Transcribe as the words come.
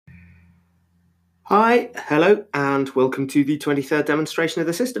Hi, hello, and welcome to the 23rd demonstration of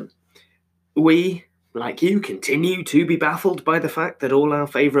the system. We, like you, continue to be baffled by the fact that all our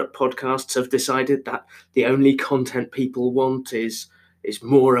favourite podcasts have decided that the only content people want is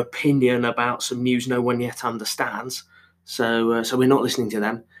more opinion about some news no one yet understands. So we're not listening to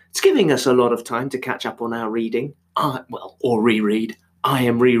them. It's giving us a lot of time to catch up on our reading, or reread. I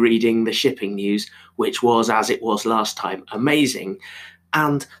am rereading the shipping news, which was, as it was last time, amazing.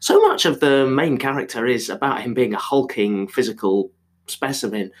 And so much of the main character is about him being a hulking physical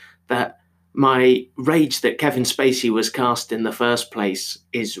specimen that my rage that Kevin Spacey was cast in the first place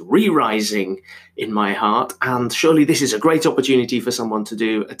is re-rising in my heart. And surely this is a great opportunity for someone to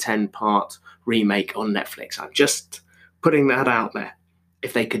do a 10-part remake on Netflix. I'm just putting that out there.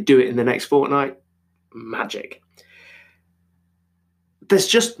 If they could do it in the next fortnight, magic. There's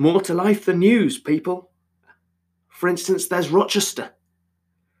just more to life than news, people. For instance, there's Rochester.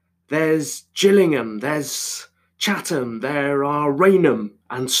 There's Gillingham, there's Chatham, there are Raynham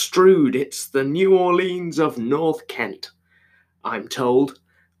and Strood. It's the New Orleans of North Kent, I'm told,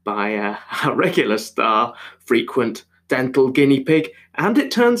 by a regular star, frequent dental guinea pig, and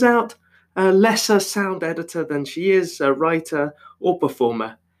it turns out a lesser sound editor than she is a writer or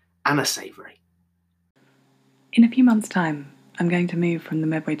performer, Anna Savory. In a few months' time, I'm going to move from the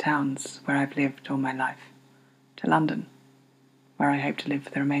Medway towns, where I've lived all my life, to London, where I hope to live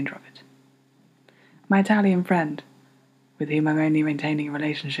for the remainder of it. My Italian friend, with whom I'm only maintaining a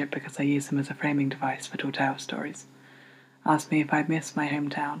relationship because I use him as a framing device for tall tale stories, asked me if I'd missed my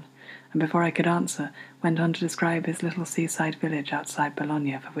hometown, and before I could answer, went on to describe his little seaside village outside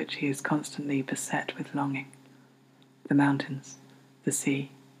Bologna for which he is constantly beset with longing. The mountains, the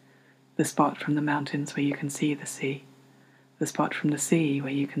sea, the spot from the mountains where you can see the sea, the spot from the sea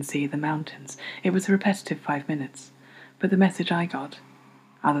where you can see the mountains. It was a repetitive 5 minutes, but the message I got,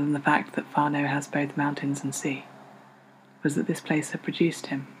 other than the fact that Farno has both mountains and sea, was that this place had produced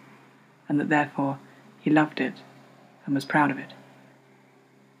him, and that therefore he loved it and was proud of it.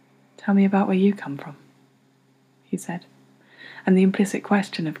 "Tell me about where you come from," he said. And the implicit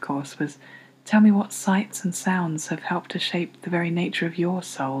question, of course, was, tell me what sights and sounds have helped to shape the very nature of your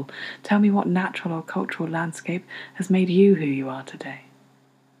soul. Tell me what natural or cultural landscape has made you who you are today.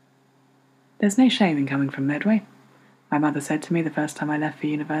 "There's no shame in coming from Medway," my mother said to me the first time I left for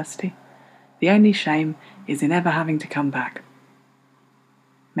university. "The only shame is in ever having to come back."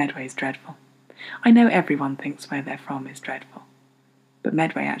 Medway's dreadful. I know everyone thinks where they're from is dreadful, but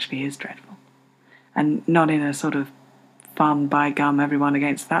Medway actually is dreadful. And not in a sort of fun, by gum, everyone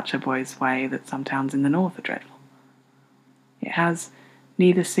against Thatcher boys way that some towns in the north are dreadful. It has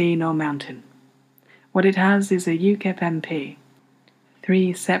neither sea nor mountain. What it has is a UKIP MP,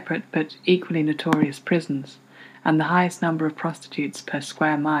 3 separate but equally notorious prisons, and the highest number of prostitutes per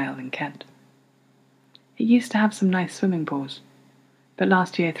square mile in Kent. It used to have some nice swimming pools, but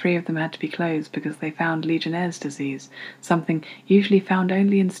last year 3 of them had to be closed because they found Legionnaire's disease, something usually found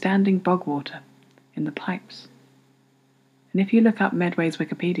only in standing bog water, in the pipes. And if you look up Medway's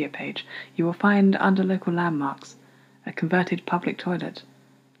Wikipedia page, you will find under local landmarks a converted public toilet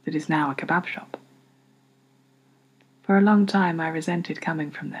that is now a kebab shop. For a long time I resented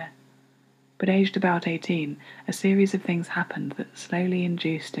coming from there, but aged about 18, a series of things happened that slowly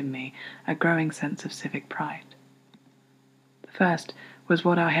induced in me a growing sense of civic pride. The first was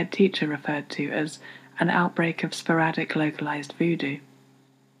what our head teacher referred to as an outbreak of sporadic localized voodoo.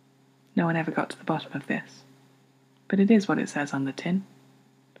 No one ever got to the bottom of this, but it is what it says on the tin.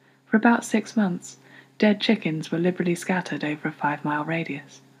 For about 6 months, dead chickens were liberally scattered over a 5-mile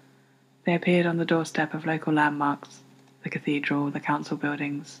radius. They appeared on the doorstep of local landmarks, the cathedral, the council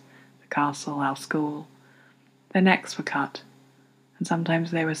buildings, castle, our school. Their necks were cut, and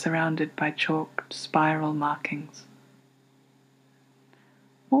sometimes they were surrounded by chalked spiral markings.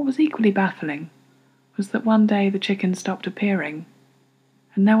 What was equally baffling was that one day the chickens stopped appearing,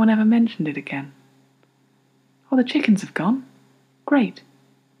 and no one ever mentioned it again. "Oh, the chickens have gone. Great.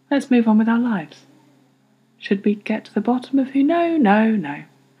 Let's move on with our lives. Should we get to the bottom of who? No.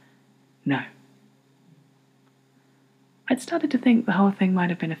 I'd started to think the whole thing might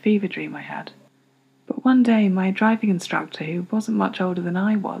have been a fever dream I had. But one day my driving instructor, who wasn't much older than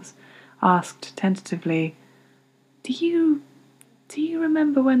I was, asked tentatively, Do you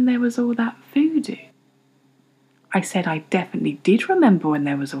remember when there was all that voodoo?" I said I definitely did remember when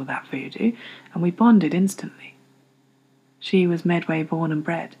there was all that voodoo, and we bonded instantly. She was Medway born and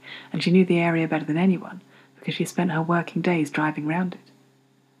bred, and she knew the area better than anyone, because she spent her working days driving round it.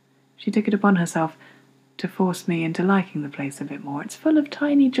 She took it upon herself to force me into liking the place a bit more. "It's full of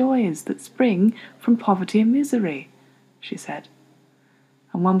tiny joys that spring from poverty and misery," she said.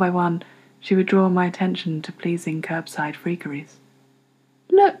 And one by one, she would draw my attention to pleasing curbside freakeries.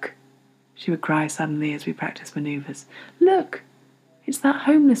 "Look!" she would cry suddenly as we practiced manoeuvres. "Look! It's that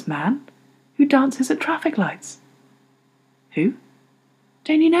homeless man who dances at traffic lights." "Who?"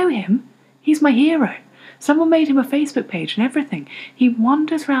 "Don't you know him? He's my hero. Someone made him a Facebook page and everything. He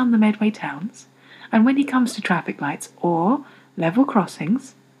wanders round the Medway towns, and when he comes to traffic lights or level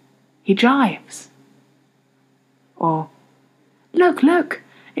crossings, he jives." Or, "Look, look!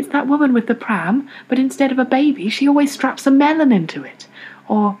 It's that woman with the pram, but instead of a baby, she always straps a melon into it."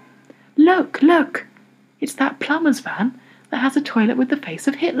 Or, "Look, look! It's that plumber's van that has a toilet with the face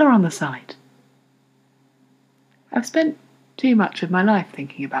of Hitler on the side." I've spent too much of my life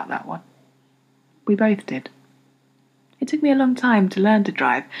thinking about that one. We both did. It took me a long time to learn to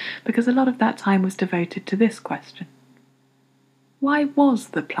drive because a lot of that time was devoted to this question. Why was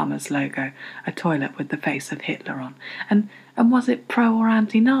the plumber's logo a toilet with the face of Hitler on? And was it pro or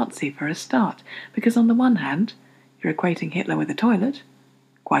anti-Nazi for a start? Because on the one hand, you're equating Hitler with a toilet,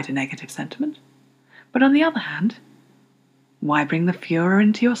 quite a negative sentiment. But on the other hand, why bring the Führer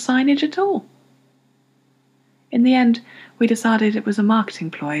into your signage at all? In the end, we decided it was a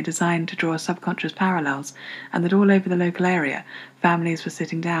marketing ploy designed to draw subconscious parallels, and that all over the local area, families were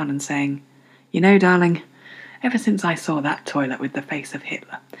sitting down and saying, "You know, darling, ever since I saw that toilet with the face of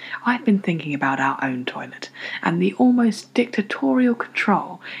Hitler, I've been thinking about our own toilet, and the almost dictatorial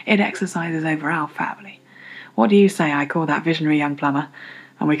control it exercises over our family. What do you say I call that visionary young plumber,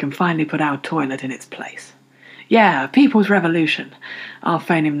 and we can finally put our toilet in its place? Yeah, People's Revolution. I'll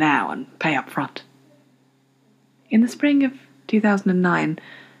phone him now and pay up front." In the spring of 2009,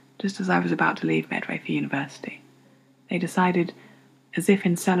 just as I was about to leave Medway for university, they decided, as if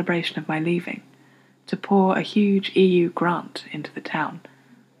in celebration of my leaving, to pour a huge EU grant into the town.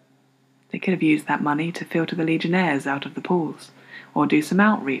 They could have used that money to filter the Legionnaires out of the pools, or do some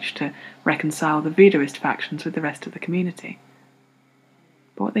outreach to reconcile the Voodooist factions with the rest of the community.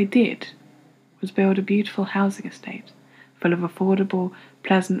 But what they did was build a beautiful housing estate full of affordable,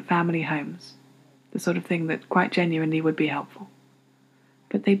 pleasant family homes, the sort of thing that quite genuinely would be helpful.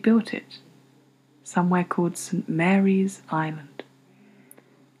 But they built it somewhere called St. Mary's Island.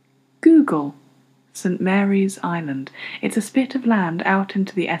 Google St. Mary's Island. It's a spit of land out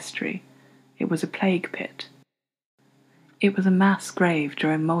into the estuary. It was a plague pit. It was a mass grave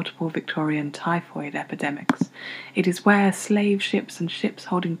during multiple Victorian typhoid epidemics. It is where slave ships and ships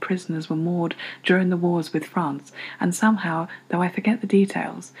holding prisoners were moored during the wars with France, and somehow, though I forget the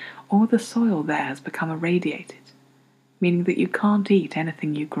details, all the soil there has become irradiated, meaning that you can't eat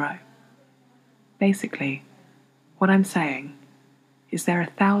anything you grow. Basically, what I'm saying is there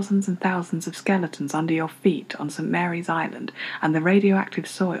are thousands and thousands of skeletons under your feet on St. Mary's Island, and the radioactive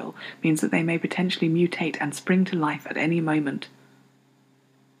soil means that they may potentially mutate and spring to life at any moment.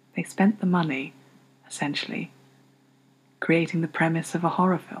 They spent the money, essentially, creating the premise of a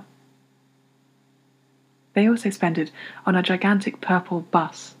horror film. They also spent it on a gigantic purple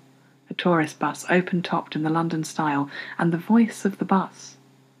bus, a tourist bus, open-topped in the London style, and the voice of the bus,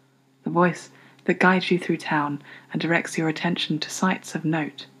 the voice that guides you through town and directs your attention to sights of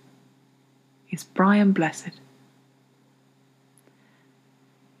note, is Brian Blessed.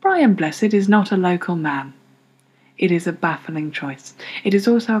 Brian Blessed is not a local man. It is a baffling choice. It is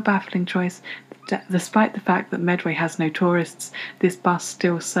also a baffling choice that, despite the fact that Medway has no tourists, this bus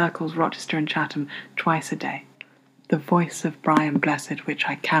still circles Rochester and Chatham twice a day. The voice of Brian Blessed, which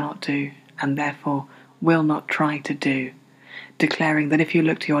I cannot do, and therefore will not try to do, declaring that if you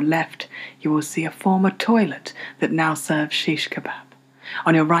look to your left, you will see a former toilet that now serves shish kebab.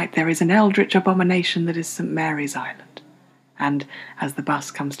 On your right there is an eldritch abomination that is St. Mary's Island. And, as the bus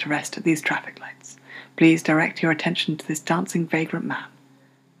comes to rest at these traffic lights, please direct your attention to this dancing vagrant man,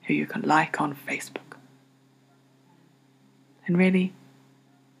 who you can like on Facebook. And really,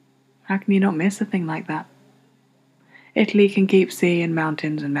 how can you not miss a thing like that? Italy can keep sea and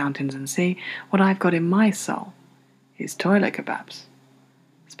mountains and sea. What I've got in my soul is toilet kebabs,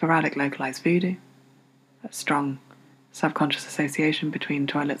 sporadic localized voodoo, a strong subconscious association between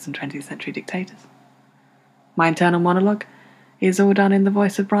toilets and 20th century dictators. My internal monologue is all done in the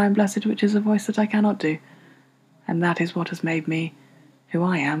voice of Brian Blessed, which is a voice that I cannot do, and that is what has made me who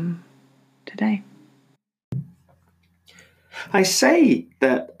I am today. I say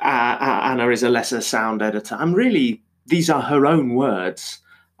that Anna is a lesser sound editor. These are her own words,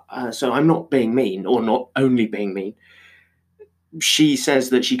 so I'm not being mean, or not only being mean. She says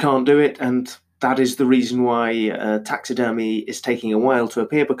that she can't do it, and that is the reason why taxidermy is taking a while to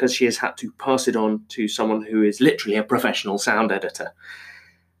appear, because she has had to pass it on to someone who is literally a professional sound editor.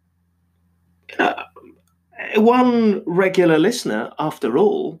 One regular listener, after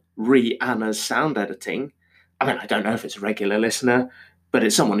all, Anna's sound editing, I mean, I don't know if it's a regular listener, but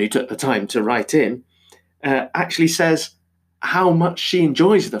it's someone who took the time to write in, actually says how much she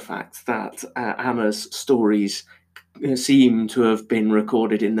enjoys the fact that Anna's stories seem to have been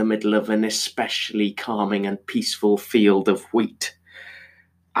recorded in the middle of an especially calming and peaceful field of wheat.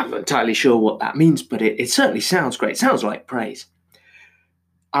 I'm not entirely sure what that means, but it certainly sounds great. It sounds like praise.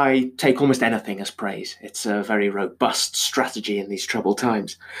 I take almost anything as praise. It's a very robust strategy in these troubled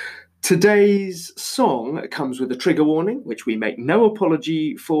times. Today's song comes with a trigger warning, which we make no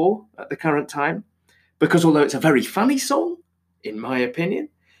apology for at the current time, because although it's a very funny song, in my opinion,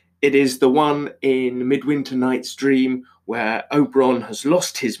 it is the one in Midwinter Night's Dream where Oberon has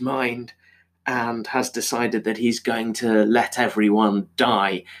lost his mind and has decided that he's going to let everyone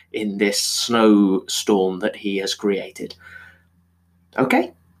die in this snowstorm that he has created.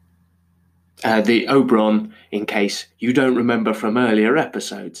 Okay? The Oberon, in case you don't remember from earlier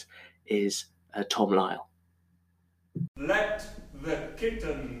episodes, is Tom Lyle. Let the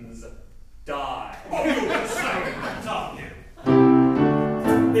kittens die. Oh, you were saying that, aren't you?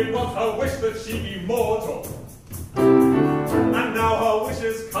 It was her wish that she be mortal, and now her wish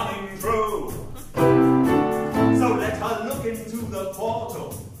is coming true. So let her look into the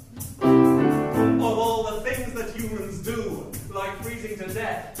portal of all the things that humans do, like freezing to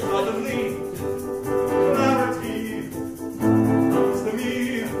death. Suddenly, clarity comes to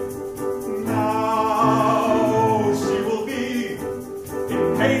me. Now she will be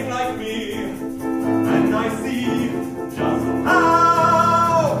in pain like me, and I see just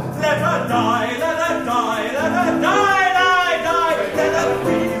how. Let her die, let her die, let her die, die, die. Let her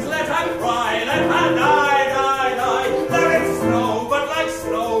freeze, let her cry, let her die, die, die. Let it snow, but like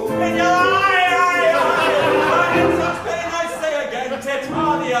snow in your eye.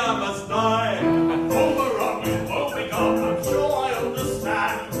 Titania must die. Oberon, you won't be gone, I'm sure I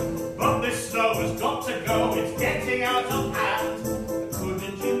understand. But this snow has got to go, it's getting out of hand.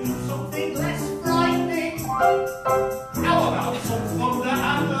 Couldn't you do something less frightening? How about some thunder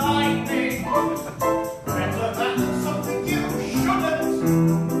and lightning? Better than something you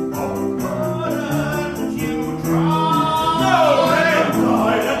shouldn't. Oh, couldn't you try? No, let them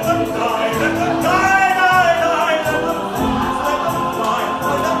die, let them die, let them die.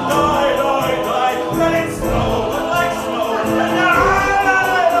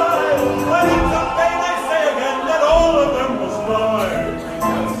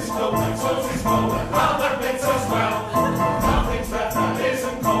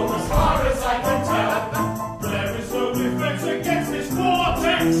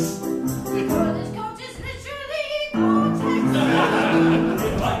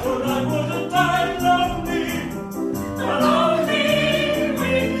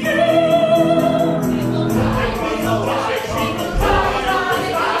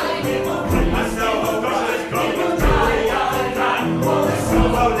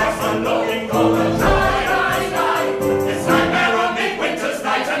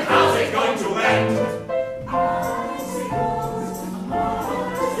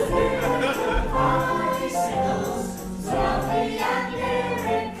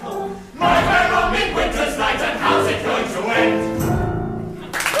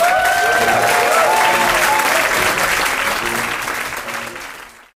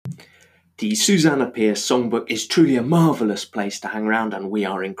 The Susanna Pierce Songbook is truly a marvellous place to hang around, and we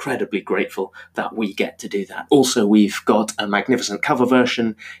are incredibly grateful that we get to do that. Also, we've got a magnificent cover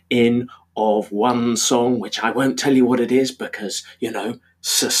version in of one song, which I won't tell you what it is because,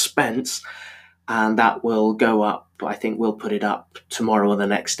 suspense, and that will go up. I think we'll put it up tomorrow or the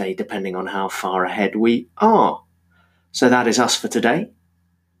next day, depending on how far ahead we are. So that is us for today.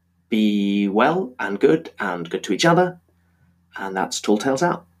 Be well and good to each other, and that's Tall Tales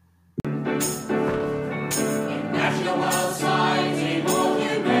out.